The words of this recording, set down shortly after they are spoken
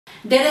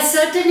There are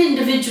certain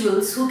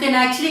individuals who can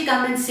actually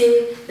come and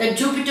say that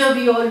Jupiter,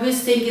 we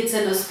always think it's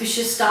an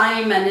auspicious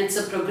time and it's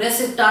a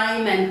progressive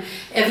time and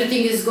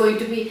everything is going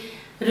to be.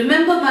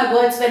 Remember my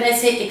words when I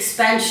say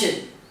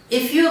expansion.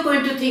 If you're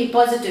going to think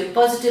positive,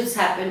 positives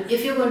happen.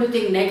 If you're going to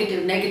think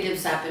negative,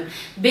 negatives happen.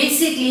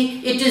 Basically,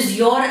 it is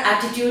your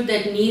attitude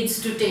that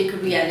needs to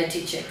take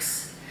reality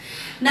checks.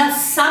 Now,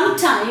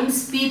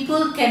 sometimes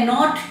people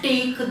cannot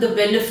take the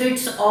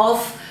benefits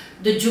of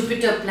the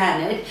Jupiter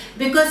planet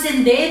because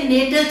in their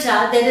natal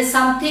chart there is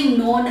something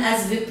known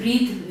as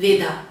Vipareet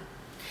Vedha.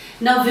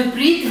 Now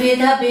Vipareet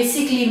Vedha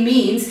basically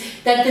means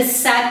that the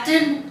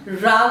Saturn,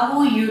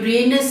 Rahu,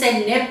 Uranus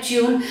and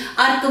Neptune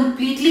are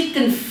completely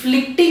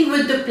conflicting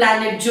with the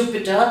planet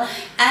Jupiter,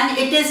 and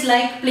it is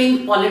like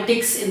playing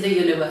politics in the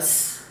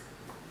universe.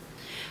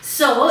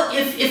 So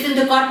if in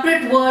the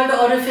corporate world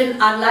or if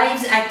in our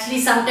lives actually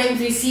sometimes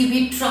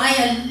we try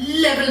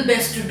a level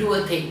best to do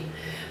a thing.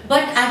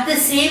 But at the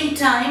same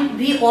time,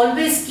 we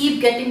always keep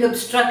getting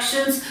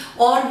obstructions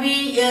or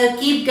we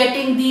keep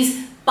getting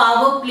these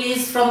power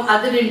plays from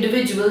other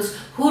individuals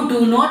who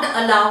do not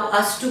allow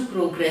us to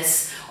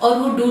progress or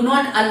who do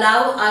not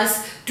allow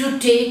us to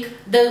take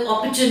the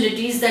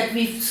opportunities that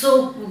we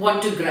so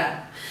want to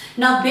grab.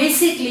 Now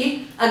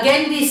basically,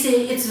 again we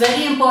say it's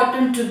very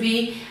important to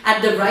be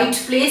at the right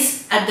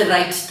place at the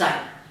right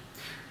time.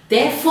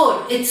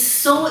 Therefore, it's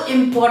so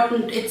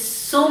important, it's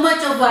so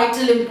much of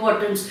vital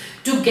importance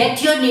to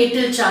get your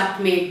natal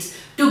chart made,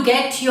 to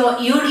get your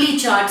yearly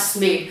charts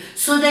made,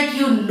 so that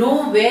you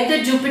know where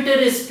the Jupiter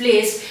is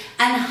placed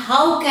and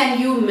how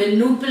can you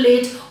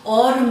manipulate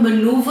or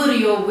maneuver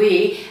your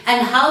way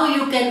and how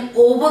you can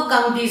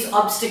overcome these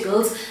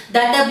obstacles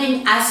that are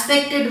being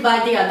aspected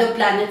by the other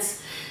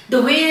planets.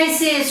 The way I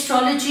say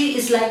astrology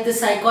is like the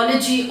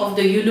psychology of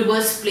the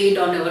universe played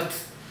on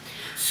Earth.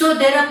 So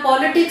there are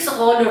politics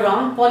all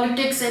around,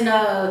 politics in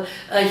a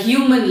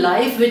human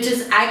life which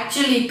is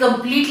actually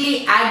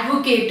completely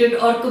advocated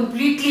or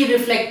completely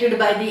reflected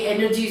by the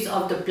energies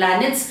of the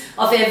planets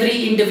of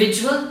every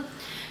individual.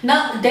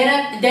 Now there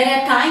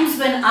are times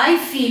when I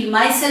feel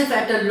myself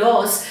at a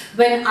loss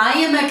when I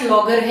am at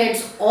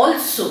loggerheads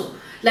also,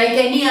 like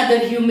any other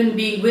human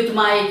being with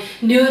my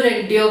near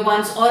and dear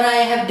ones, or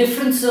I have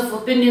difference of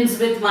opinions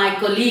with my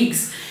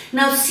colleagues.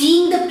 Now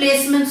seeing the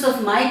placements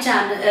of my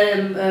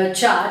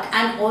chart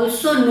and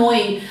also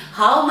knowing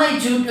how my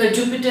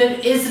Jupiter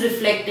is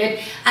reflected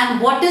and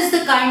what is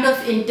the kind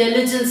of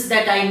intelligence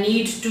that I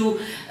need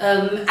to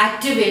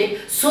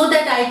activate so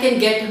that I can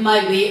get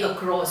my way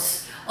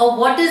across. Or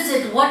what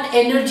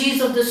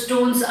energies of the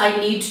stones I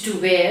need to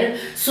wear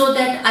so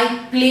that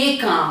I play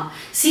calm.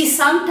 See,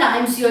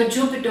 sometimes your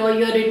Jupiter,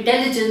 your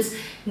intelligence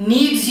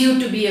needs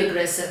you to be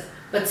aggressive.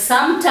 But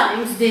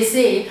sometimes they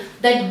say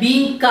that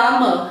being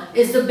calmer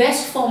is the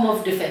best form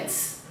of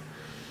defense.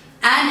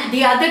 And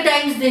the other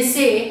times they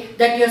say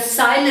that your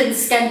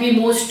silence can be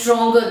more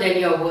stronger than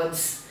your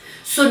words.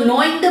 So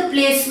knowing the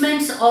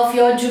placements of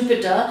your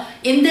Jupiter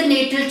in the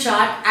natal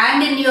chart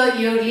and in your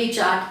yearly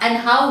chart and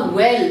how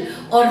well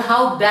or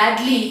how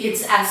badly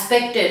it's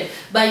aspected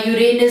by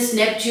Uranus,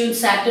 Neptune,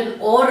 Saturn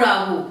or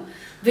Rahu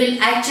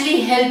will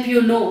actually help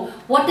you know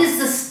what is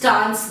the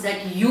stance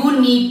that you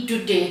need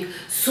to take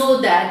so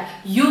that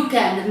you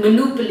can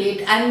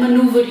manipulate and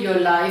maneuver your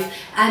life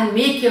and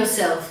make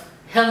yourself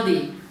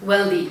healthy,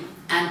 wealthy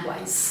and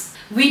wise.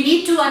 We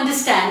need to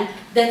understand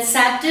that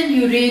Saturn,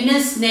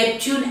 Uranus,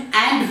 Neptune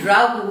and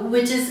Rahu,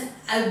 which is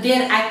they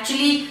are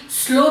actually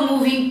slow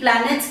moving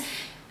planets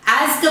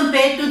as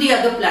compared to the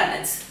other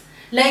planets.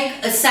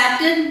 Like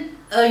Saturn,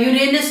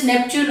 Uranus,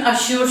 Neptune are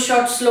sure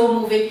shot,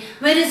 slow moving,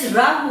 whereas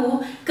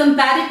Rahu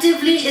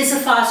comparatively is a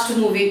fast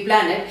moving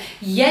planet,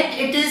 yet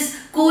it is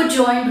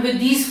co-joined with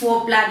these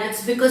four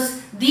planets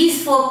because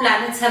these four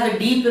planets have a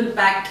deep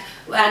impact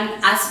and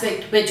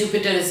aspect where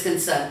Jupiter is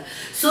concerned.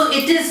 So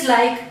it is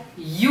like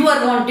you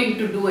are wanting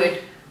to do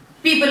it,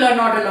 people are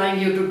not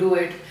allowing you to do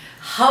it.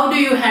 How do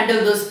you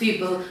handle those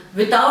people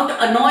without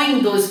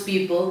annoying those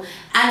people,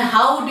 and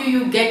how do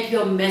you get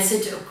your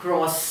message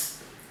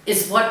across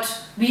is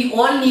what we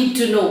all need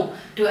to know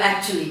to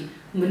actually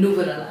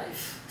maneuver our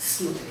life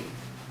smoothly.